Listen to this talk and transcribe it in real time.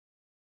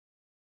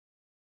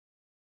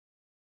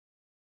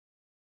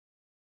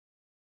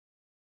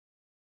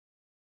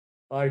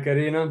Hi,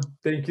 Karina.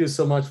 Thank you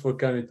so much for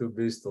coming to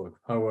BizTalk.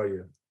 How are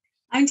you?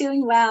 I'm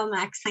doing well,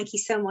 Max. Thank you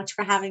so much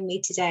for having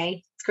me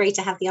today. It's great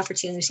to have the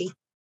opportunity.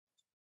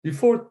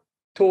 Before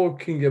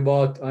talking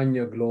about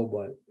ANUA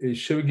Global,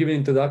 should we give an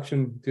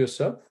introduction to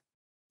yourself?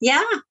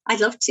 Yeah, I'd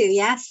love to.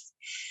 Yes.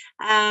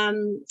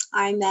 I'm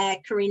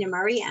Karina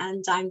Murray,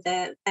 and I'm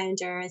the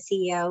founder and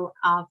CEO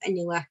of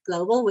ANUA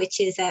Global, which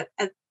is a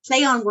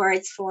play on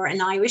words for an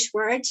Irish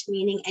word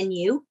meaning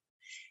anew,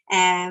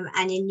 and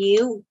a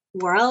new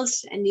world,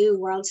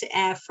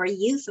 for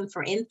youth and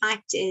for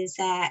impact is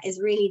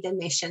really the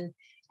mission.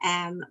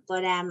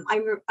 But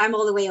I'm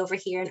all the way over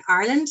here in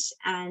Ireland,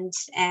 and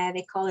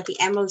they call it the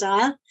Emerald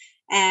Isle.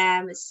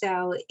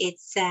 So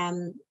it's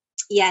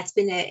it's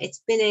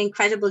been an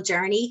incredible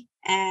journey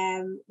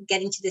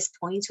getting to this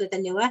point with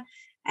ANUA.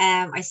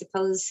 I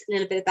suppose a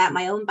little bit about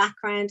my own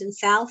background and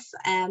self.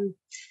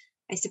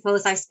 I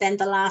suppose I've spent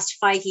the last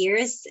 5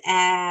 years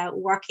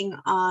working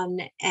on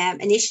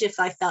initiatives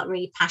I felt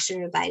really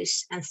passionate about,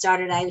 and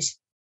started out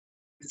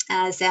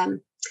as a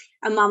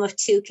mom of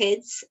 2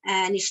 kids.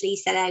 Initially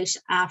set out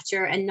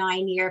after a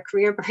 9-year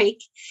career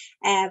break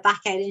back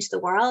out into the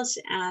world,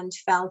 and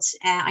felt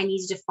I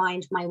needed to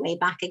find my way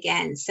back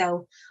again.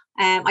 So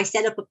I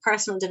set up a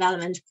personal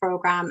development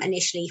program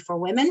initially for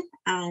women,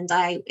 and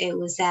it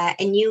was a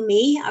new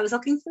me I was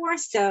looking for.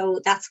 So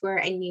that's where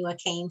ANUA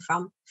came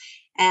from.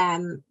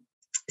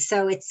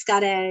 So it's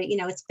got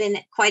it's been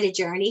quite a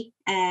journey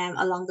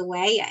along the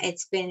way.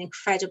 It's been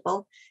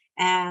incredible,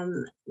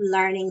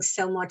 learning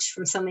so much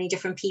from so many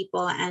different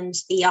people, and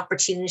the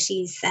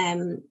opportunities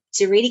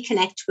to really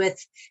connect with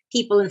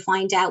people and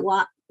find out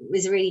what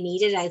was really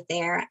needed out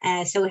there.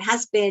 So it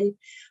has been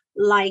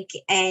like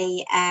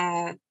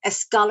a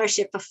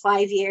scholarship of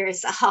 5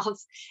 years of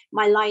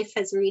my life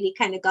has really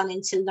kind of gone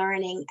into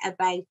learning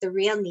about the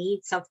real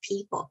needs of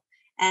people.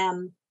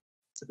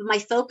 My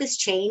focus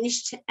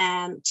changed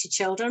to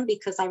children,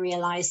 because I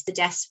realized the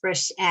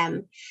desperate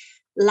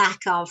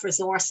lack of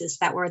resources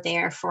that were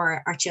there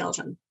for our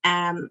children.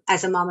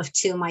 As a mom of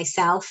 2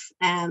 myself,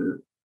 I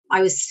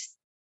was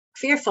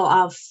fearful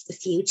of the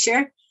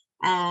future.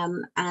 I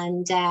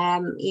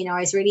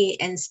was really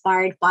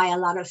inspired by a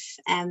lot of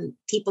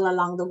people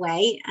along the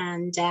way,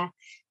 and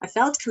I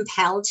felt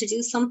compelled to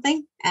do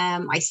something.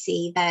 I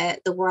see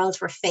that the world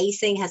we're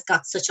facing has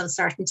got such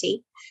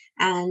uncertainty,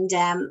 and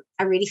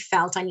I really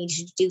felt I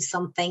needed to do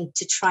something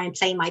to try and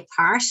play my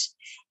part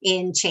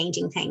in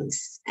changing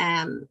things.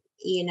 I'm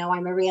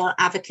a real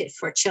advocate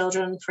for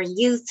children, for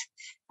youth.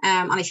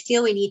 I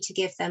feel we need to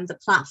give them the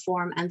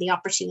platform and the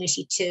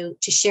opportunity to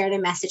share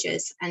their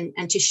messages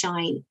and to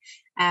shine.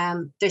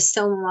 There's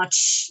so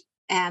much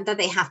that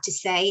they have to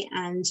say,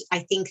 and I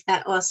think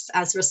that us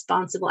as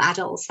responsible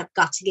adults have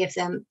got to give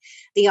them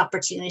the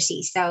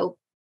opportunity. So,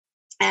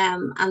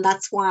 and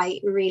that's why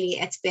really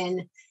it's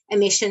been a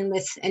mission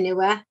with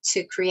ANUA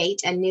to create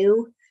a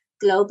new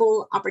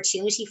global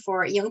opportunity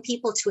for young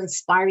people to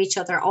inspire each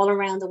other all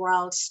around the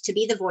world, to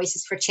be the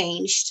voices for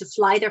change, to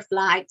fly their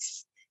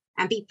flags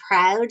and be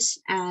proud,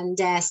 and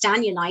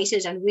stand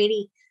united, and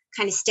really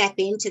kind of step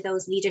into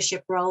those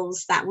leadership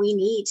roles that we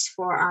need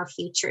for our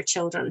future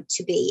children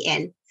to be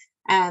in.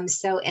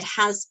 So it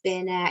has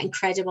been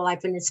incredible.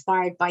 I've been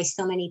inspired by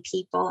so many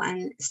people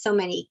and so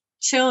many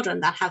children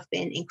that have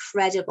been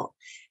incredible,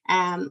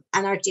 and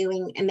are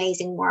doing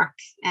amazing work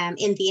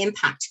in the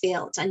impact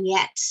field, and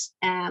yet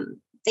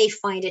they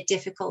find it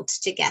difficult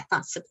to get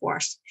that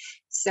support.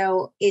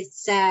 So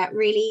it's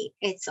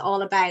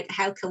all about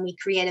how can we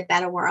create a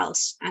better world,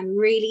 and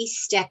really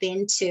step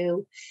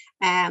into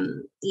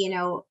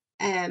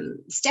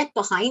step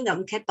behind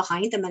them, get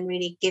behind them, and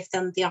really give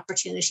them the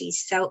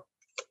opportunities. So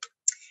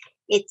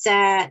it's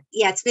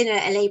been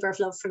a labor of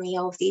love for me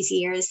all of these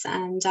years,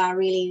 and I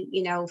really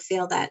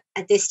feel that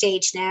at this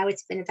stage now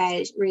it's been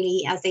about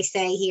really, as they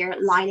say here,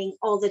 lining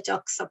all the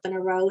ducks up in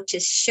a row to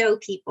show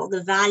people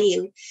the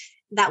value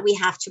that we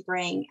have to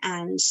bring,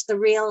 and the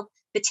real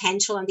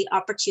potential and the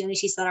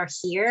opportunities that are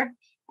here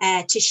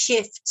to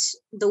shift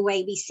the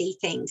way we see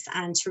things,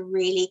 and to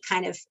really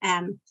kind of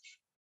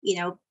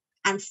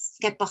and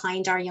get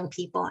behind our young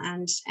people,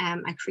 and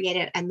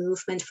create a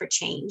movement for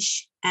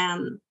change.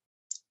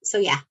 So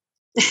yeah,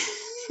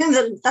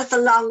 that's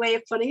a long way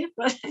of putting it,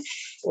 but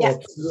yeah.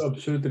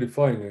 Absolutely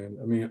fine.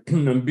 I mean,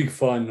 I'm a big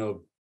fan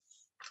of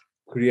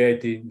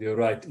creating the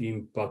right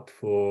impact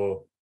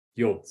for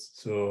youth.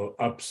 So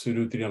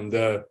absolutely, I'm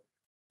there.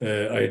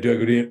 I do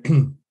agree.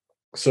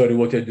 Sorry,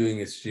 what you're doing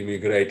is extremely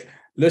great.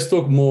 Let's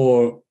talk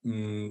more, a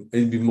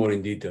little bit more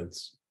in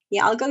details.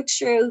 Yeah, I'll go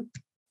through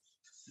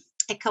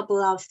a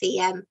couple of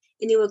the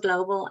ANUA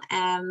Global.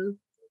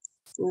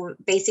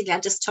 Basically, I'll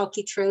just talk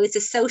you through. It's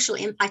a social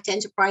impact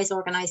enterprise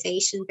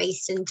organisation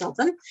based in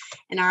Dublin,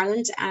 in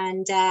Ireland.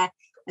 And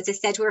as I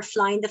said, we're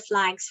flying the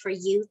flags for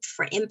youth,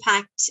 for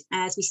impact,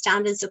 as we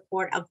stand in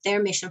support of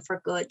their mission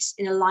for good,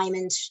 in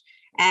alignment.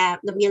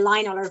 That we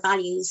align all our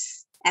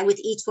values with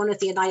each one of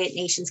the United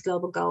Nations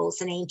global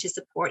goals, and aim to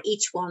support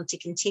each one to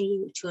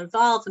continue to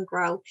evolve and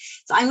grow.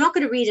 So I'm not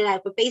going to read it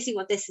out, but basically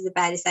what this is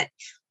about is that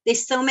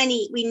there's so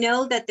many, we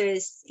know that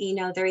there's,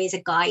 there is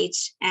a guide.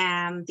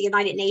 The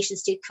United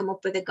Nations did come up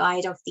with a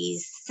guide of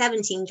these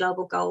 17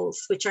 global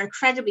goals, which are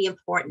incredibly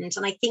important.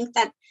 And I think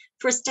that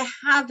for us to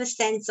have a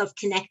sense of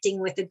connecting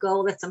with a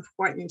goal that's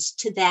important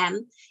to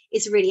them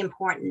is really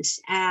important.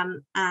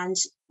 And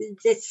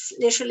this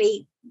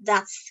literally,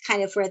 that's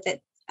kind of where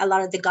a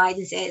lot of the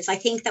guidance is. I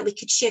think that we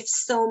could shift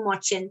so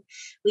much, and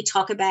we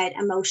talk about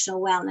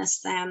emotional wellness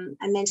and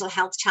mental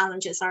health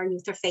challenges our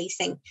youth are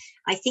facing.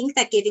 I think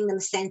that giving them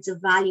a sense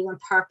of value and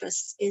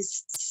purpose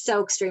is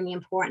so extremely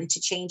important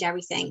to change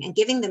everything, and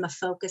giving them a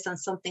focus on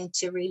something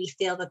to really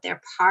feel that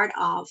they're part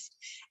of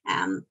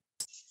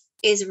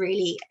is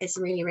really,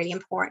 really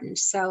important.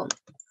 So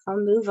I'll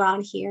move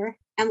on here.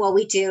 And what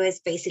we do is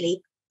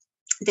basically,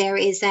 there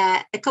is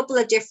a couple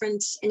of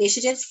different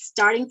initiatives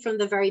starting from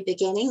the very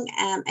beginning.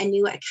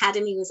 ANUA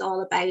Academy was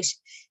all about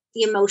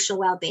the emotional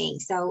well-being.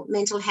 So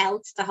mental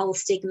health, the whole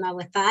stigma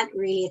with that,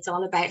 really it's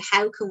all about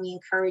how can we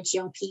encourage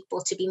young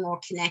people to be more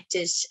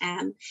connected,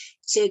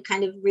 to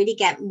kind of really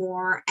get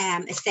more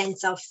a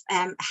sense of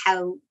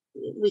how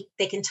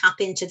they can tap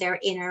into their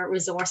inner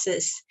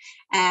resources.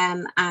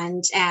 And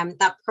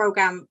that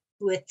program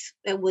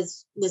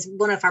was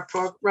one of our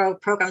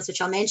programs, which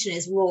I'll mention,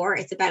 is ROAR.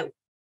 It's about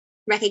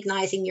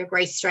recognizing your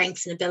great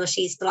strengths and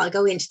abilities, but I'll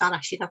go into that,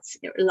 actually that's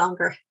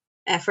longer,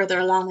 further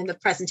along in the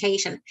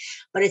presentation.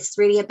 But it's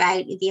really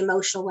about the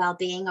emotional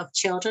well-being of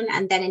children.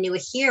 And then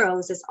ANUA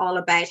Heroes is all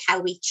about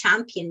how we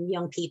champion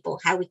young people,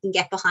 how we can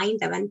get behind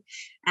them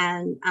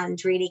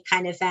and really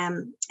kind of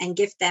and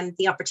give them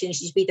the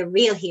opportunity to be the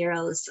real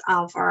heroes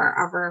of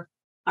our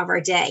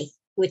day,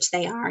 which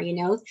they are.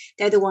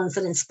 They're the ones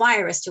that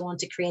inspire us to want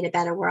to create a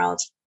better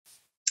world.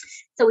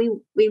 So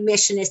we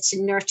mission is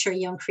to nurture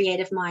young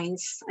creative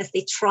minds as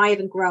they thrive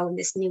and grow in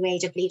this new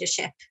age of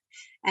leadership.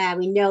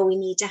 We know we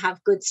need to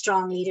have good,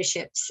 strong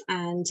leaderships,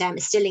 and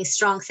instilling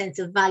strong sense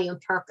of value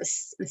and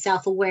purpose and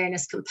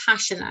self-awareness,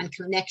 compassion and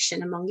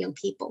connection among young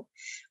people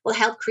will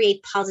help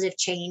create positive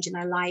change in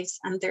their lives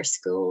and their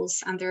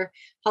schools and their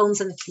homes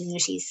and the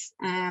communities.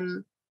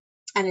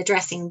 And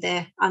addressing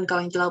the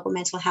ongoing global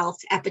mental health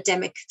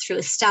epidemic through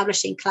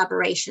establishing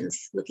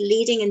collaborations with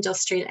leading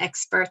industrial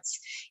experts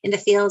in the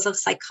fields of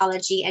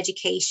psychology,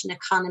 education,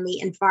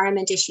 economy,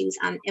 environment issues,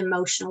 and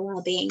emotional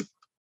well-being.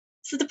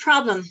 So the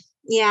problem,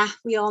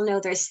 we all know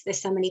there's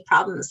so many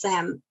problems.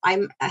 I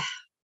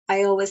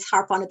always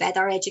harp on about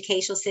our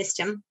educational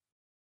system.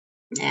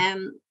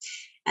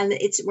 And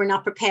we're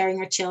not preparing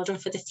our children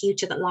for the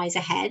future that lies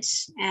ahead.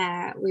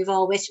 We've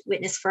all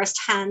witnessed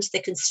firsthand the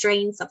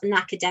constraints of an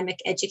academic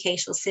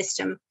educational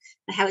system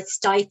and how it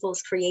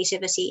stifles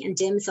creativity and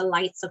dims the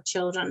lights of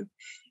children,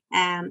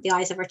 the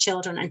eyes of our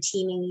children and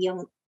teeming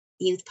young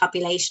youth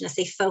population as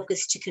they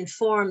focus to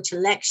conform to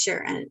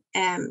lecture and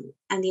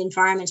the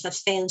environment that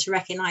fail to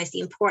recognize the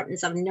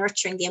importance of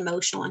nurturing the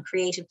emotional and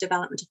creative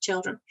development of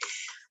children.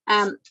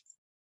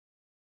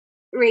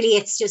 Really,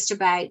 it's just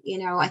about,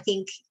 I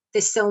think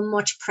there's so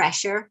much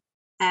pressure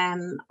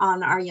on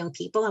our young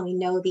people, and we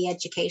know the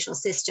educational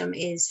system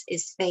is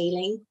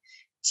failing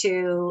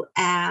to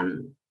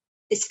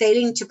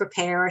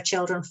prepare our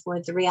children for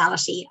the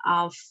reality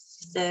of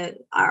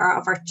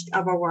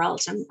our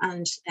world,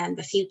 and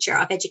the future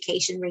of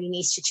education really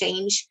needs to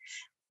change.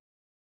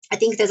 I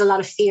think there's a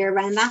lot of fear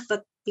around that,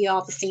 but we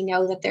obviously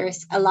know that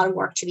there's a lot of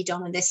work to be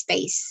done in this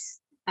space.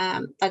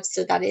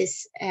 That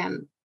is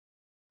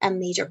a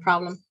major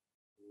problem.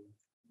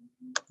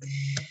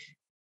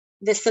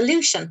 The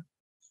solution.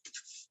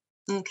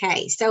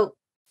 Okay, so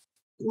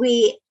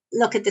we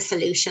look at the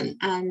solution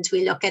and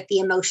we look at the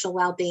emotional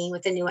well-being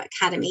with the ANUA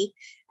Academy.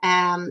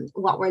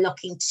 What we're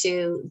looking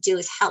to do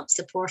is help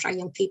support our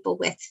young people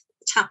with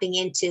tapping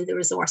into the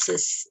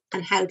resources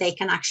and how they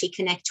can actually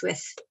connect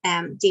with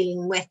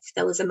dealing with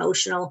those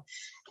emotional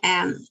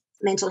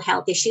mental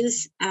health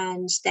issues.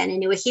 And then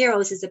ANUA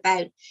Heroes is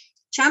about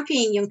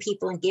championing young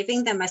people and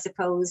giving them, I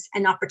suppose,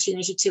 an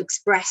opportunity to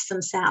express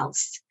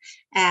themselves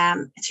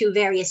through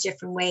various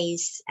different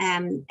ways.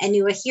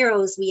 ANUA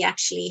Heroes, we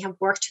actually have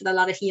worked with a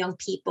lot of young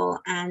people,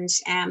 and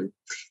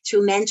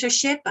through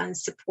mentorship and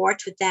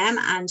support with them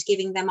and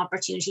giving them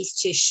opportunities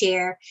to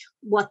share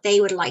what they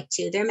would like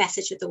to, their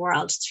message with the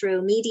world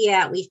through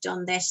media. We've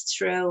done this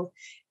through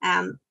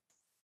a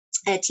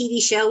TV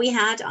show we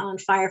had on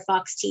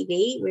Firefox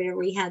TV, where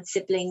we had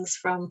siblings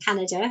from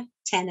Canada,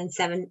 10 and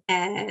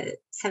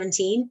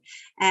 17,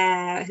 who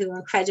are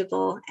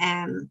incredible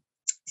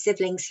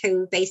siblings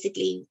who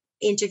basically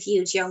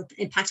interviewed young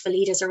impactful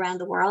leaders around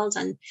the world.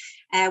 And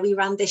we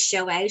ran this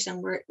show out,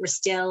 and we're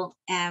still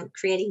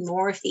creating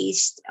more of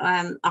these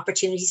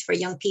opportunities for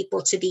young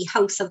people to be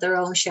hosts of their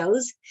own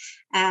shows,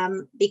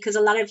 because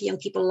a lot of young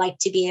people like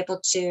to be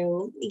able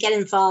to get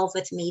involved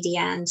with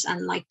media and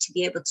like to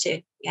be able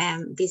to,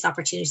 these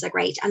opportunities are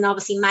great. And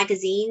obviously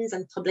magazines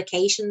and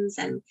publications,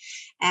 and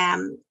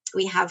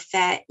we have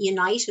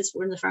Unite was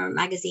one of our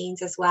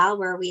magazines as well,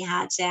 where we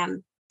had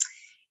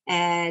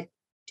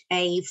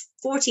a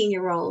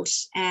 14-year-old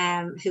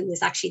who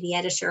was actually the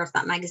editor of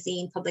that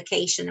magazine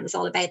publication. It was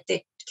all about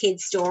the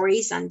kids'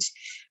 stories, and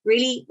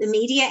really the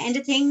media end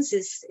of things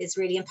is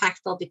really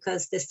impactful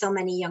because there's so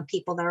many young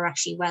people that are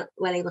actually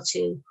well able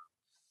to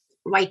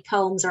write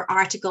poems or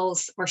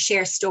articles or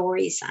share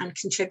stories and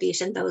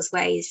contribute in those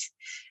ways.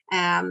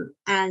 And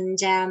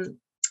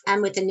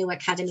with the new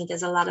Academy,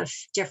 there's a lot of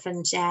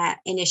different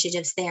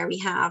initiatives there we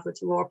have with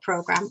the ROAR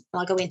program.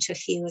 I'll go into a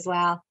few as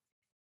well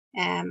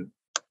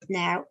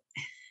now.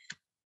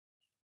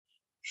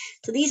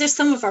 So these are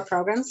some of our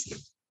programs.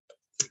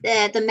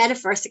 The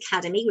Metaverse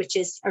Academy, which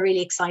is a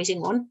really exciting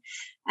one.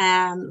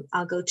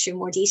 I'll go through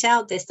more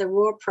detail. There's the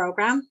ROAR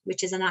program,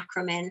 which is an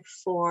acronym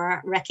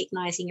for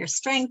recognizing your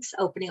strengths,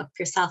 opening up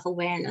your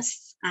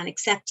self-awareness and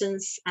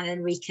acceptance, and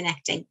then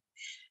reconnecting.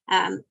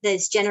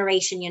 There's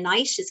Generation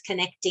Unite, is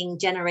connecting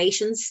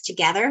generations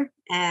together,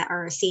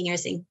 our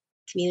seniors in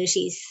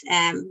communities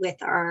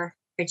with our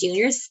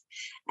juniors.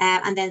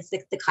 And then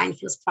the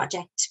Kindness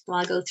Project. Well,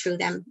 I'll go through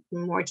them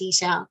in more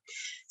detail.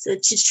 So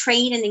to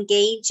train and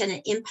engage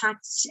and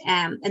impact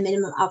a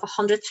minimum of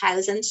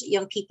 100,000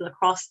 young people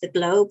across the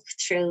globe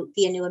through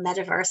the ANUA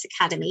Metaverse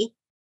Academy.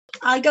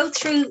 I'll go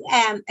through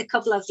a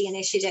couple of the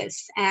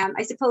initiatives.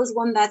 I suppose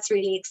one that's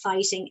really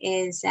exciting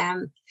is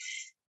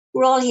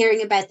we're all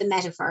hearing about the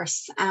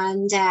metaverse,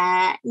 and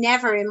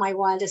never in my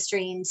wildest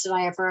dreams did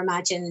I ever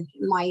imagine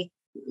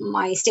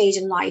my stage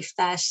in life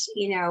that,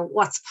 you know,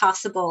 what's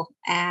possible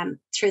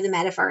through the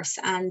metaverse.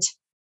 And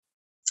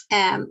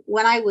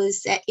when I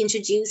was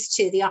introduced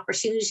to the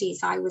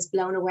opportunities, I was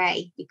blown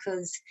away,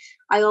 because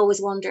I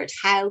always wondered,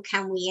 how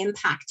can we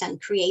impact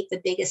and create the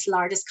biggest,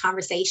 largest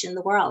conversation in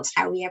the world?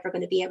 How are we ever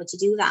going to be able to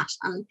do that?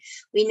 And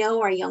we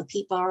know our young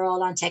people are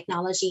all on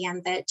technology,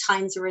 and the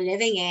times we're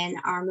living in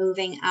are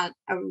moving at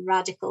a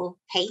radical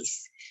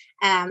pace.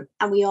 And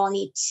we all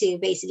need to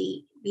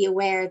basically be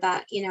aware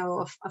that, you know,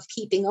 of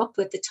keeping up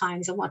with the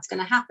times and what's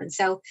going to happen.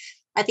 So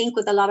I think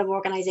with a lot of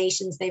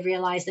organizations, they've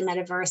realized the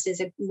metaverse is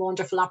a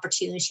wonderful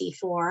opportunity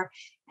for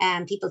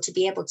people to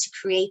be able to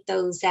create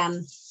those,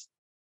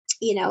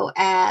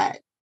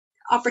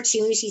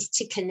 opportunities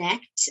to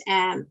connect,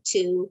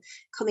 to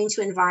come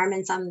into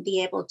environments and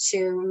be able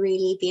to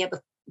really be able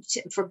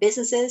to, for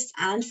businesses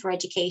and for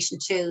education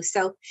too.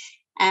 So,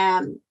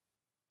 and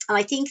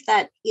I think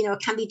that, you know,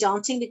 it can be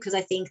daunting, because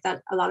I think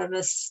that a lot of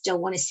us still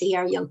want to see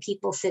our young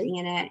people sitting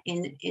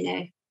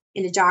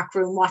in a dark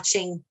room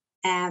watching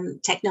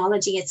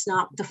technology. It's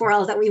not the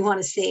world that we want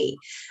to see.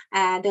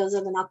 Those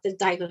are not the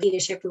type of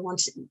leadership we want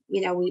to,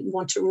 we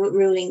want to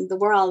ruling the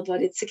world.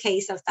 But it's a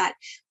case of that.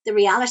 The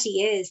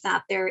reality is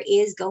that there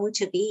is going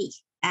to be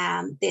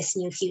this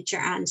new future,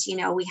 and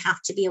we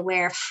have to be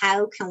aware of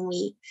how can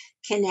we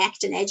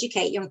connect and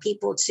educate young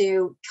people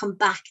to come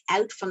back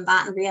out from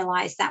that and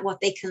realize that what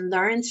they can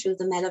learn through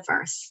the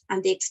metaverse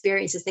and the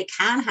experiences they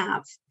can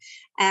have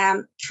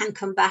can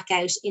come back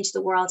out into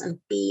the world and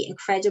be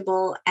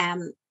incredible,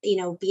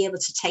 be able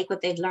to take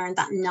what they've learned,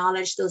 that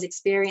knowledge, those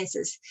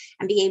experiences,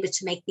 and be able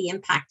to make the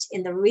impact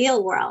in the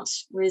real world.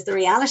 Whereas the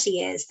reality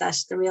is that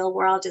the real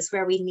world is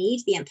where we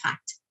need the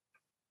impact.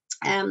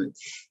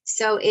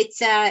 So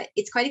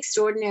it's quite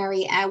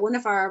extraordinary. One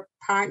of our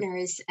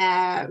partners,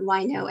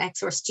 Rhino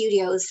XR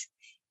Studios,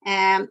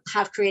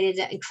 have created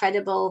an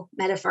incredible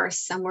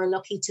metaverse, and we're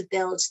looking to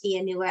build the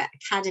ANUA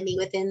Academy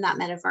within that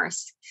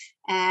metaverse.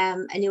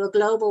 ANUA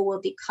Global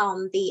will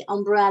become the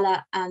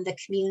umbrella and the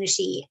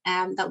community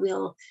that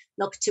will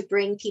look to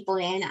bring people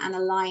in and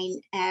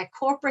align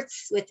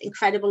corporates with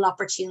incredible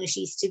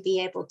opportunities to be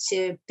able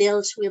to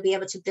build. We'll be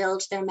able to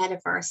build their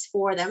metaverse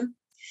for them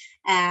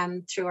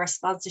through our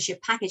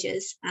sponsorship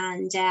packages,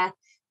 and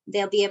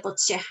they'll be able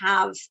to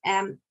have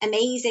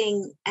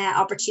amazing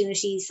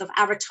opportunities of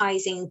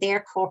advertising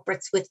their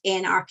corporates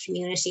within our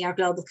community, our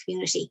global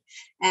community,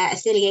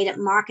 affiliated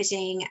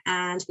marketing,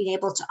 and being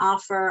able to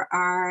offer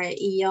our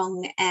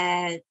young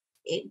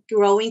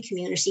growing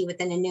community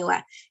within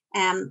ANUA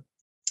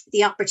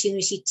the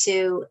opportunity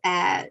to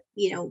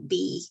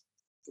be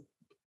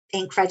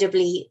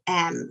incredibly,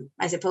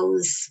 I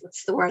suppose,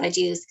 what's the word I'd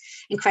use,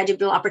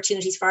 incredible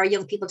opportunities for our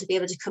young people to be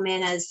able to come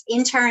in as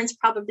interns,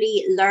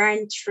 probably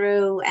learn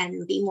through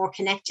and be more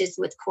connected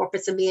with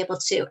corporates and be able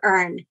to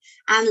earn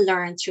and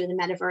learn through the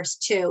metaverse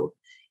too.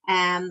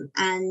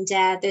 And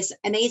there's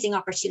amazing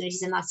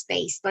opportunities in that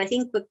space. But I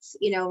think with,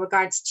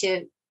 regards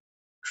to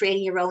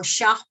creating your own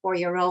shop or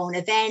your own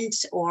event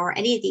or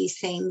any of these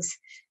things,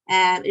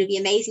 it would be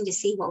amazing to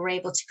see what we're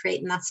able to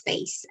create in that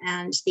space.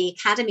 And the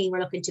academy we're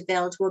looking to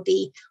build will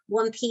be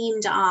one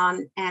themed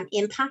on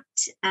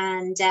impact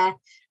and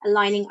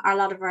aligning a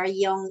lot of our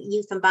young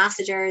youth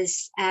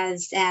ambassadors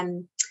as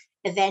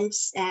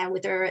events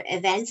with their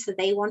events that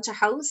they want to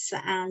host,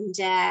 and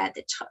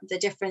the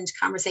different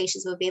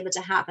conversations we'll be able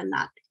to have in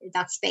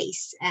that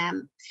space.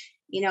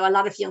 A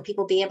lot of young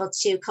people be able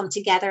to come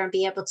together and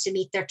be able to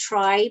meet their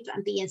tribe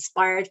and be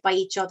inspired by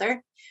each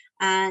other.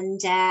 And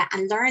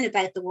learn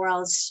about the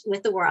world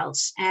with the world,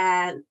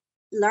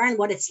 learn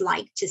what it's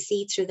like to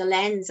see through the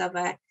lens of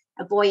a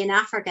a boy in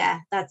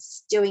Africa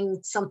that's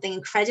doing something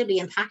incredibly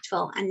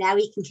impactful, and now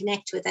he can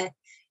connect with a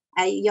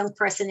young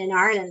person in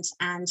Ireland,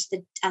 and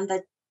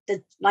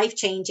the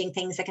life-changing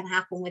things that can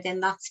happen within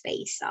that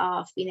space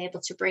of being able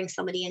to bring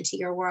somebody into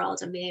your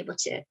world and being able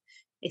to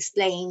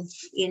explain,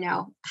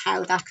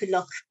 how that could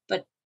look.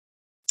 But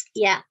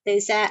yeah,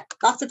 there's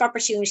lots of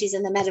opportunities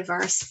in the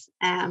metaverse.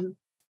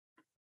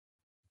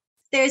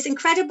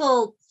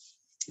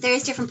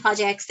 There's different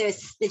projects.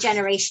 There's the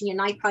Generation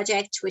Unite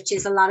project, which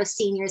is a lot of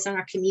seniors in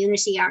our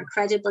community are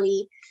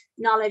incredibly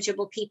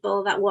knowledgeable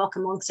people that walk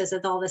amongst us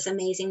with all this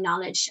amazing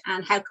knowledge.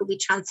 And how could we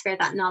transfer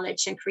that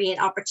knowledge and create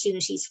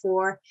opportunities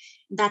for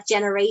that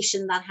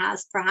generation that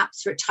has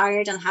perhaps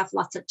retired and have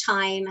lots of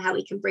time, how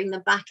we can bring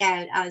them back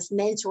out as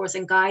mentors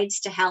and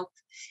guides to help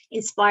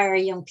inspire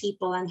young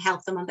people and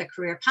help them on their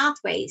career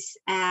pathways.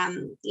 I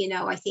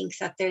think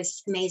that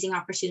there's amazing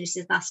opportunities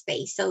in that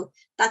space. So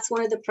that's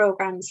one of the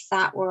programs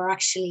that we're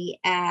actually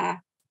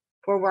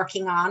we're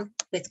working on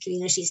with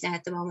communities now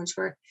at the moment.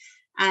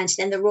 And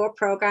then the ROAR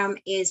program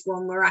is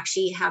one we're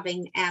actually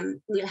having.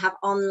 We'll have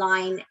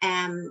online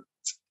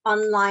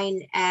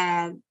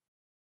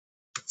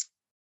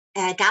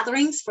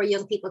gatherings for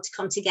young people to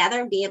come together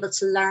and be able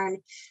to learn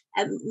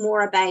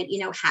more about,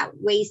 how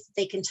ways that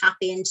they can tap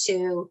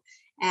into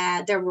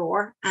their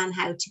ROAR and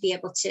how to be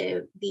able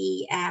to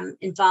be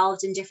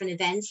involved in different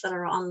events that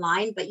are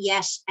online, but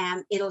yet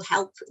it'll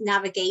help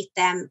navigate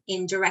them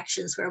in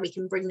directions where we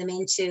can bring them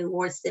in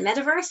towards the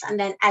metaverse and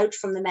then out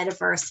from the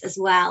metaverse as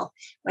well.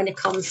 When it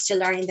comes to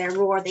learning their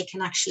ROAR, they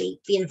can actually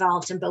be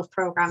involved in both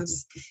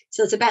programs.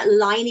 So it's about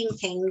lining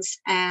things,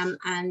 and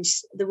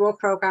the ROAR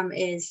program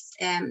is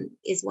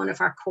one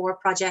of our core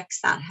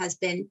projects that has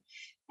been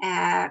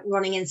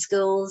running in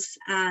schools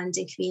and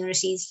in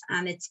communities,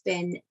 and it's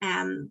been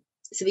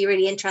so it'll be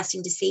really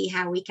interesting to see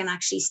how we can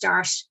actually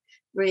start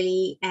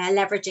really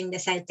leveraging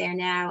this out there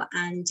now.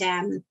 And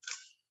so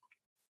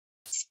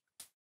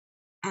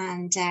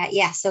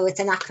it's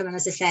an acronym,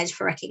 as I said,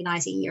 for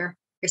recognizing your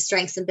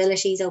strengths and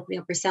abilities,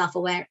 opening up your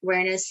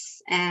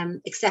self-awareness,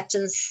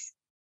 acceptance,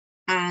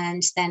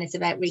 and then it's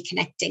about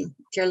reconnecting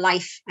your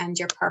life and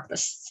your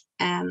purpose.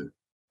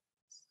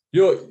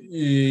 Your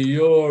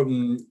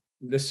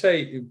let's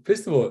say,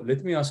 first of all,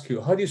 let me ask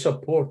you, how do you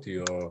support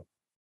your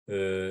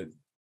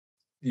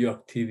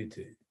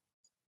activity?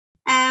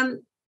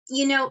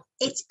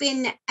 It's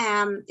been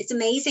it's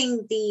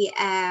amazing the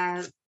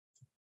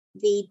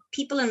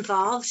people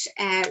involved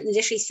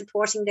literally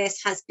supporting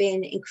this has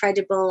been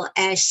incredible.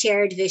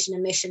 Shared vision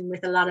and mission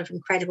with a lot of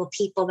incredible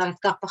people that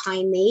have got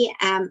behind me.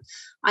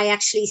 I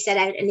actually set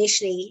out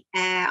initially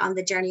on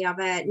the journey of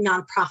a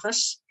non-profit.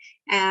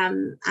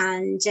 And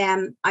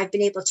I've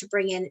been able to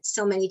bring in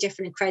so many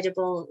different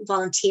incredible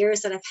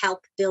volunteers that have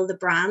helped build the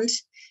brand.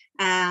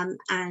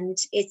 And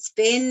it's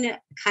been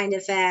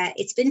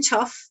it's been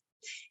tough.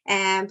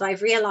 But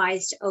I've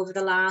realized over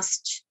the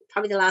last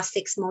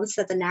 6 months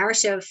that the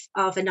narrative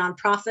of a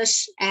nonprofit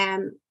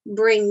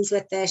brings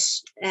with it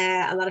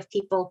a lot of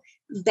people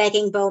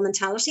begging bowl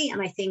mentality.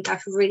 And I think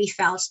I've really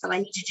felt that I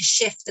needed to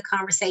shift the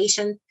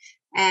conversations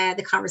I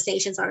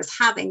was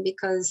having,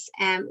 because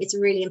it's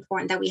really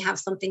important that we have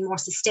something more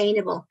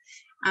sustainable.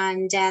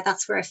 And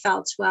that's where I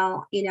felt,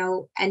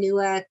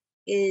 ANUA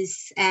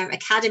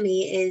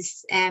Academy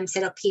is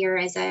set up here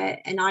as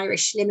an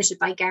Irish limited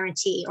by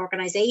guarantee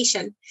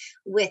organization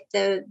with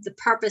the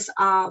purpose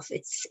of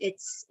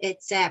it's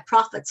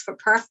profits for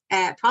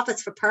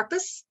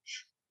purpose,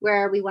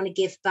 where we want to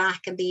give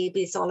back and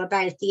it's all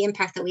about the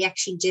impact that we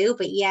actually do,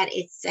 but yet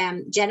it's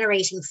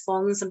generating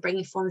funds and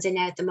bringing funds in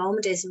at the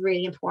moment is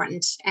really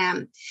important.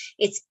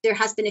 There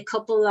has been a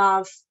couple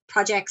of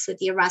projects with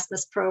the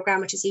Erasmus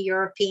program, which is a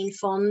European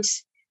fund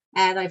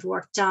that I've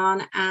worked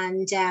on,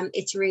 and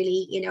it's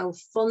really,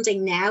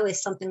 funding now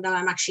is something that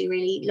I'm actually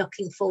really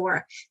looking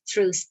for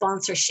through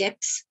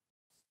sponsorships.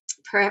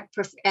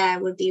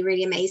 Would be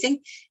really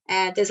amazing.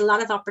 There's a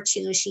lot of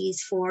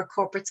opportunities for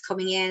corporates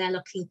coming in and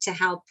looking to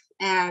help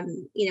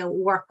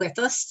work with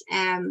us,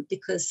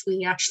 because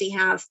we actually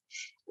have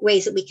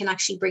ways that we can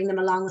actually bring them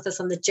along with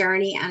us on the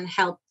journey and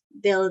help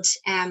build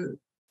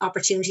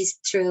opportunities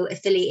through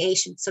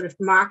affiliation, sort of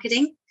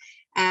marketing.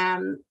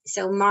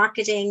 So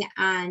marketing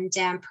and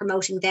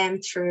promoting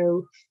them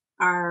through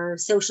our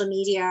social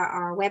media,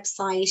 our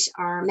website,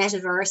 our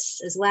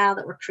metaverse as well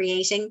that we're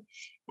creating.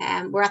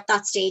 We're at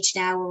that stage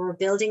now where we're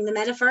building the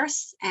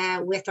metaverse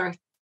with our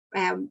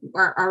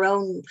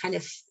own kind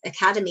of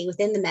academy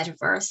within the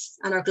metaverse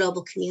and our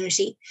global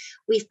community.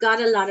 We've got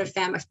a lot of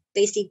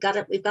we've got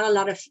a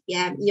lot of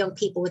young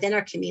people within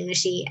our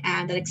community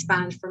that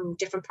expand from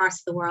different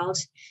parts of the world.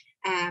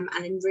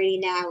 And really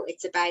now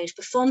it's about,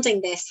 but funding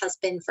this has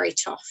been very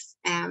tough.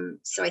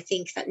 So I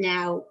think that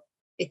now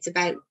it's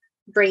about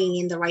bringing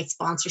in the right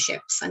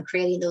sponsorships and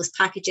creating those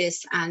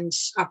packages and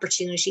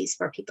opportunities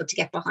for people to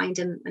get behind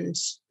and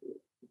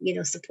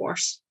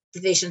support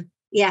the vision.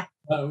 Yeah.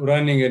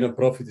 Running a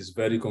non-profit is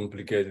very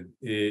complicated.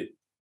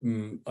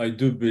 I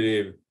do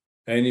believe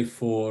any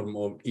form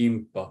of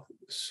impact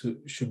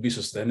should be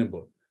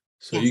sustainable.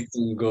 So yes. You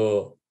can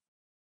go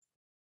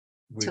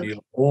with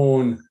your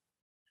own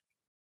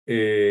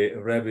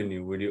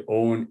revenue, with your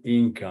own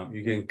income,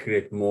 you can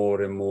create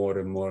more and more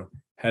and more,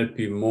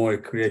 helping more,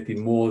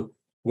 creating more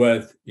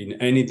wealth in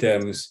any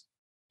terms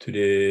to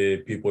the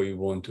people you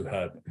want to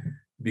help.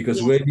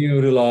 Because when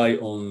you rely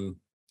on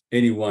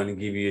anyone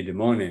giving you the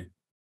money,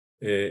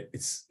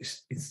 it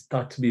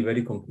starts to be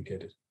very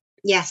complicated.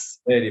 Yes.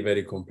 Very,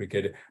 very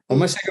complicated. And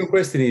my second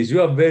question is,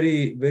 you are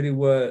very, very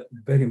well,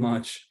 very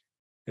much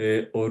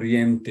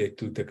oriented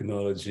to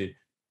technology.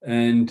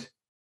 And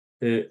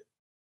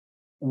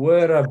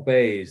where are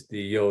based the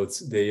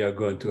youths they are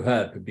going to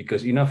help?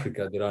 Because in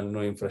Africa, there are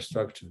no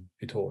infrastructure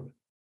at all.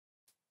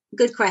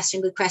 Good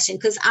question.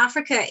 Because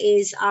Africa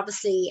is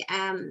obviously,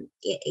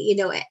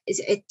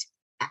 it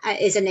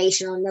is a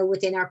nation. I know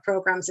within our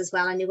programs as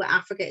well. I know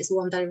Africa is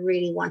one that I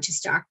really want to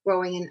start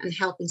growing and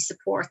helping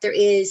support. There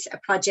is a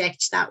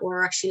project that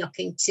we're actually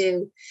looking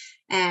to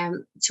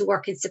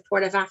work in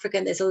support of Africa.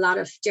 And there's a lot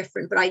of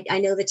different, but I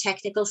know the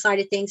technical side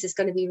of things is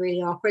going to be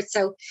really awkward.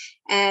 So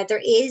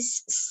there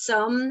is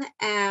some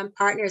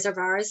partners of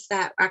ours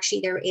that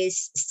actually there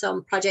is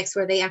some projects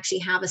where they actually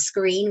have a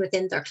screen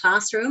within their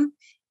classroom.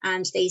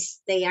 And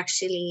they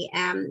actually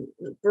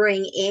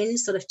bring in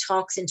sort of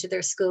talks into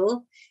their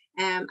school.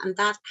 And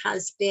that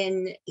has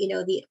been,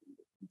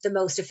 the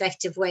most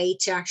effective way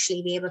to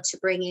actually be able to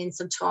bring in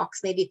some talks.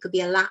 Maybe it could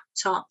be a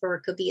laptop or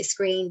it could be a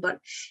screen, but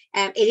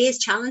it is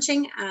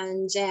challenging.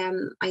 And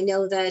I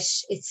know that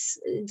it's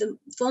the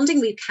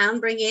funding we can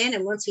bring in.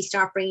 And once we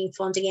start bringing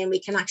funding in, we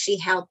can actually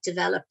help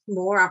develop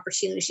more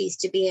opportunities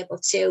to be able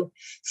to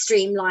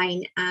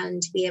streamline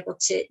and be able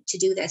to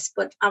do this.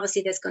 But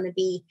obviously there's going to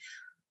be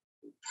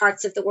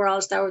parts of the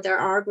world that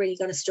are really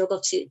going to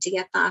struggle to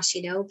get that,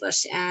 but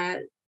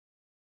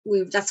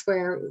that's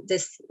where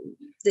this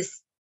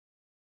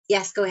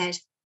yes, go ahead.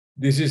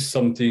 This is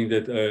something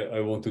that I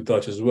want to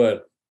touch as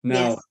well.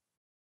 Now,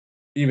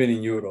 even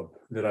in Europe,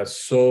 there are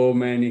so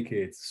many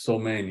kids,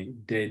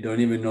 they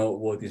don't even know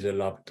what is a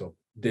laptop.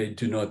 They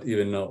do not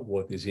even know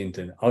what is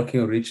internet. How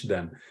can you reach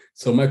them?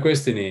 So my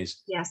question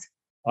is,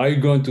 are you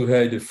going to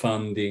have the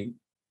funding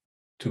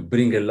to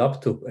bring a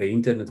laptop, an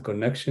internet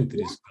connection to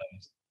these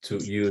guys to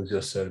use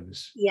your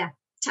service?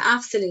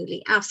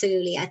 Absolutely.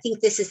 I think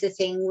this is the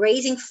thing,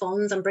 raising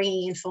funds and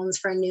bringing in funds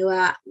for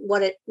ANUA.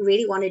 What it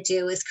really want to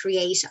do is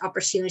create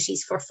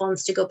opportunities for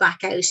funds to go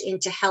back out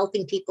into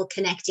helping people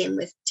connect in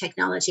with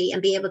technology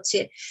and be able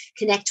to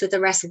connect with the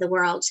rest of the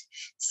world.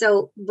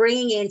 So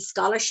bringing in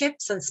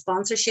scholarships and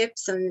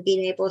sponsorships and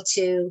being able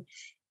to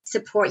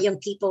support young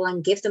people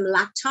and give them a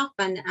laptop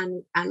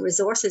and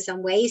resources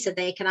and ways that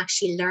they can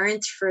actually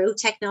learn through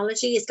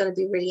technology is going to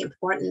be really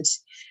important.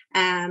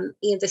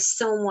 There's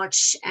so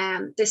much,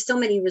 there's so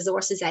many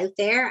resources out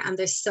there, and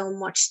there's so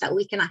much that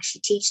we can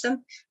actually teach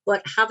them.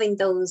 But having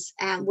those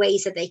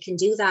ways that they can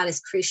do that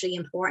is crucially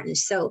important.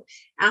 So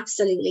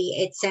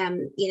absolutely, it's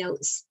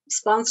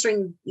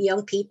sponsoring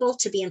young people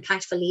to be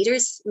impactful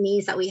leaders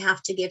means that we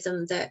have to give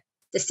them the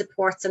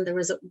supports and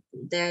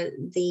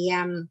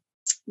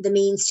the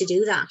means to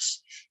do that.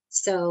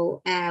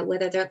 So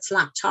whether that's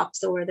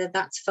laptops or whether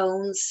that's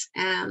phones,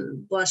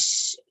 but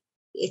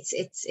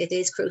it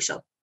is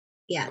crucial,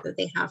 that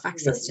they have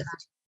access to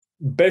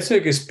that.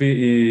 Basic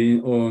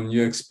on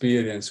your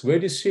experience, where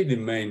do you see the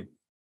main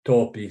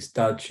topics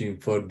touching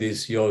for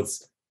these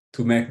youths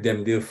to make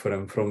them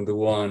different from the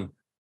one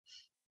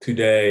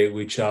today,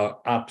 which are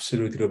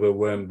absolutely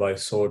overwhelmed by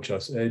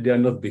socials? They are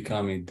not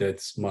becoming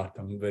that smart.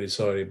 I'm very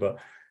sorry, but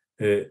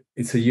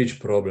it's a huge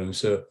problem.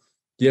 So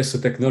yes, the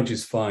technology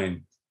is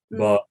fine,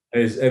 but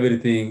as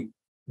everything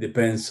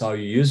depends how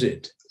you use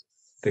it.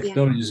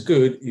 Technology is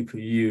good if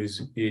you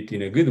use it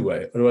in a good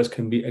way, otherwise it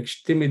can be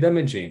extremely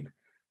damaging.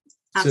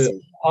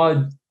 Absolutely.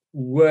 So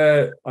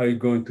where are you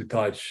going to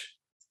touch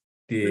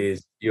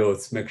these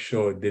youths, make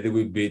sure that they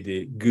will be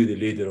the good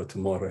leader of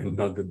tomorrow and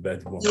not the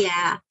bad one?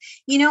 Yeah.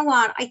 You know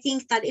what? I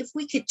think that if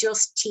we could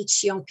just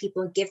teach young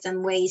people and give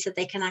them ways that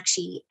they can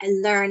actually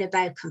learn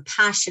about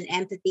compassion,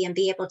 empathy, and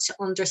be able to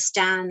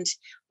understand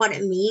what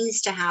it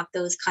means to have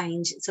those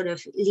kind sort of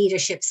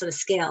leadership sort of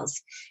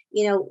skills.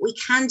 We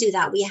can do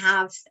that. We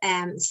have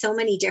so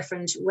many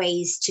different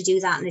ways to do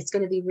that. And it's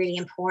going to be really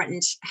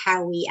important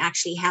how we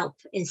actually help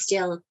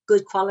instill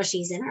good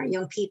qualities in our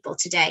young people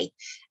today.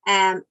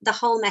 The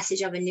whole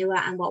message of ANUA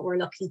and what we're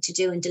looking to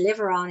do and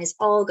deliver on is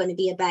all going to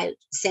be about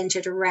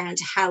centered around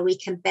how we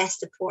can best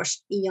support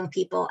young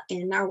people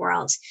in our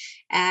world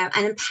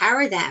and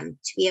empower them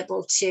to be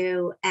able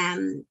to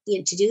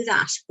do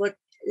that. But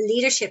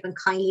leadership and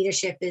kind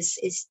leadership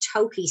is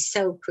totally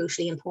so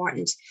crucially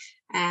important,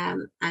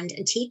 and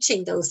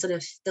teaching those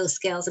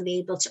skills and be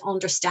able to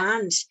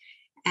understand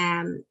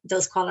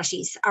those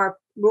qualities. Our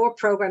ROAR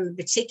program in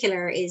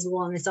particular is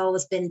one that's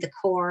always been the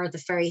core,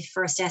 the very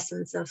first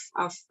essence of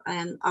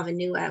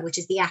ANUA, which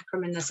is the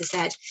acronym, as I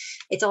said.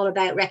 It's all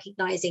about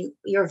recognizing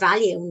your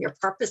value and your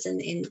purpose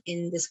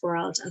in this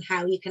world, and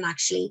how you can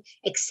actually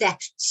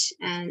accept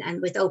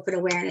and with open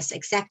awareness,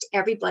 accept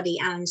everybody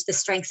and the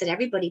strengths that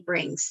everybody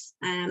brings.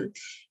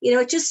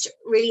 Just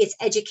really, it's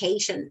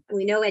education.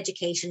 We know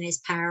education is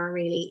power,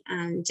 really,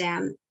 and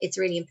it's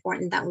really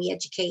important that we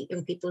educate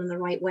young people in the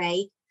right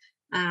way.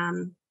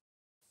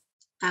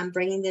 And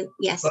bringing them,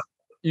 yes.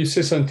 You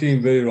say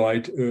something very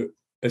right.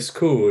 At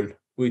school,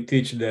 we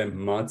teach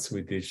them maths,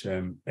 we teach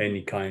them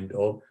any kind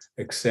of,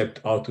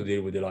 except how to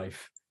deal with the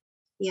life.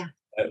 Yeah.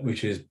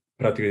 Which is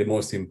practically the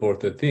most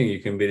important thing. You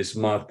can be the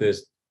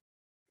smartest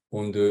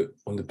on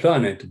the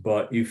planet,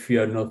 but if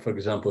you are not, for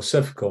example,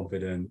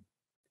 self-confident,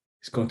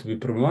 it's going to be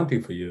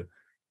problematic for you.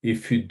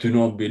 If you do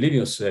not believe in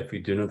yourself, you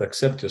do not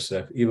accept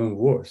yourself, even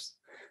worse.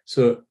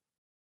 So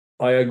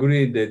I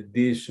agree that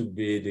this should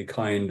be the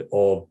kind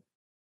of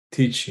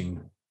teaching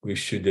we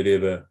should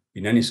deliver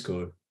in any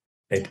school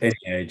at any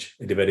age,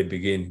 at the very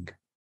beginning.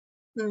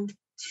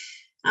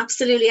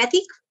 Absolutely. I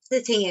think the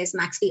thing is,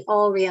 Max, we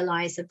all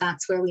realize that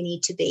that's where we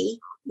need to be.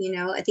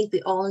 I think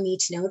we all need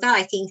to know that.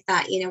 I think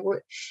that,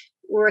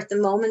 we're at the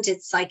moment,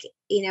 it's like,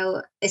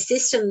 a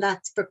system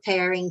that's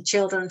preparing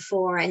children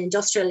for an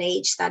industrial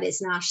age that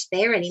is not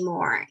there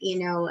anymore,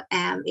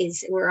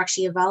 we're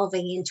actually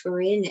evolving into,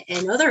 we're in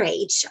another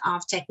age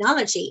of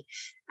technology.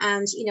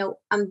 And,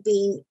 I'm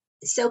being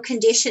so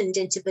conditioned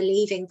into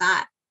believing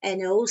that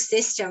an old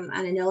system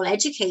and an old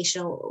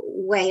educational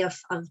way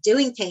of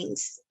doing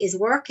things is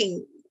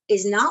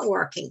not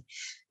working.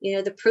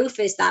 The proof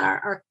is that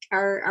our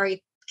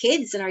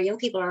kids and our young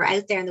people are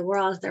out there in the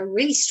world, they're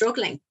really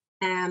struggling.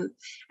 And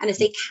if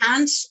they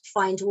can't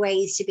find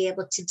ways to be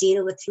able to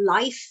deal with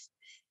life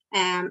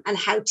and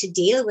how to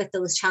deal with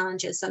those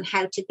challenges, and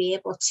how to be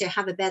able to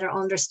have a better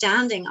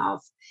understanding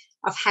of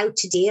how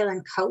to deal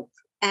and cope,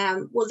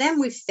 well, then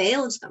we've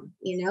failed them.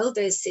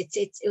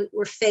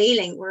 We're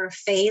failing. We're a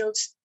failed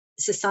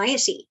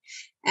society.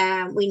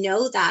 We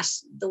know that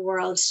the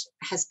world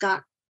has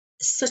got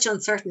such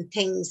uncertain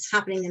things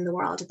happening in the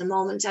world at the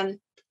moment, and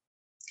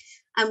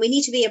we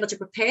need to be able to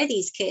prepare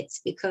these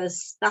kids,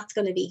 because that's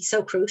going to be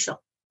so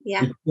crucial.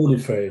 Yeah, we totally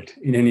failed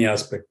in any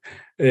aspect.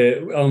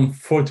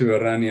 Unfortunately,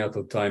 we're running out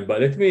of time,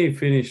 but let me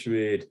finish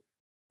with: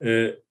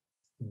 do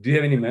you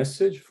have any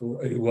message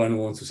for anyone who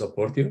wants to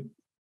support you?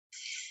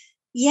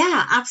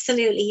 Yeah,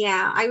 absolutely.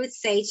 Yeah, I would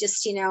say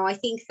just, I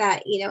think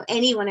that,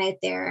 anyone out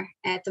there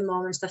at the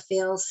moment that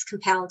feels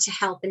compelled to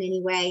help in any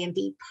way and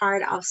be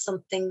part of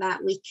something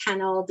that we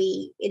can all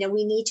be,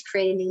 we need to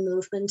create a new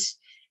movement.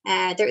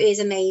 There is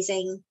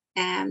amazing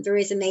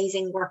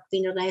work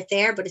being done out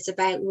there, but it's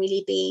about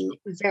really being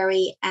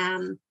very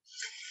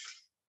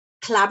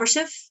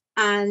collaborative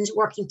and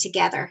working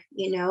together.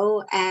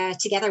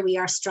 Together we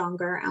are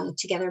stronger, and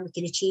together we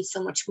can achieve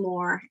so much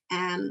more.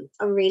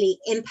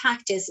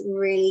 Impact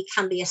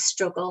can be a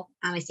struggle,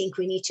 and I think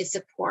we need to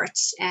support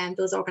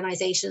those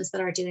organizations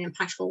that are doing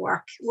impactful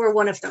work. We're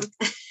one of them.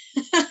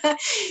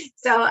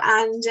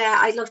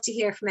 I'd love to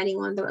hear from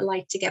anyone that would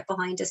like to get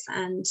behind us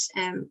and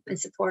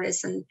support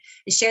us and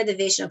share the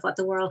vision of what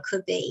the world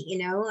could be,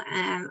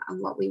 and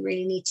what we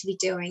really need to be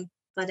doing.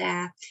 But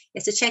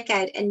so check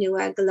out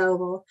ANUA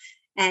Global.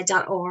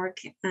 .org,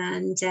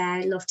 and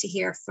I'd love to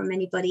hear from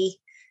anybody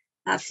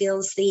that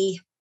feels the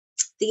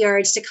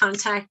urge to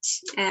contact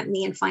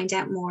me and find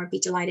out more. I'd be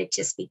delighted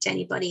to speak to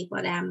anybody.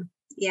 But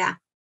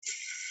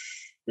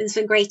it's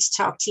been great to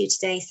talk to you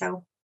today.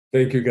 So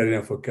thank you,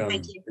 Karina, for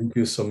coming. Thank you. Thank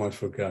you so much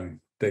for coming.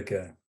 Take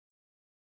care.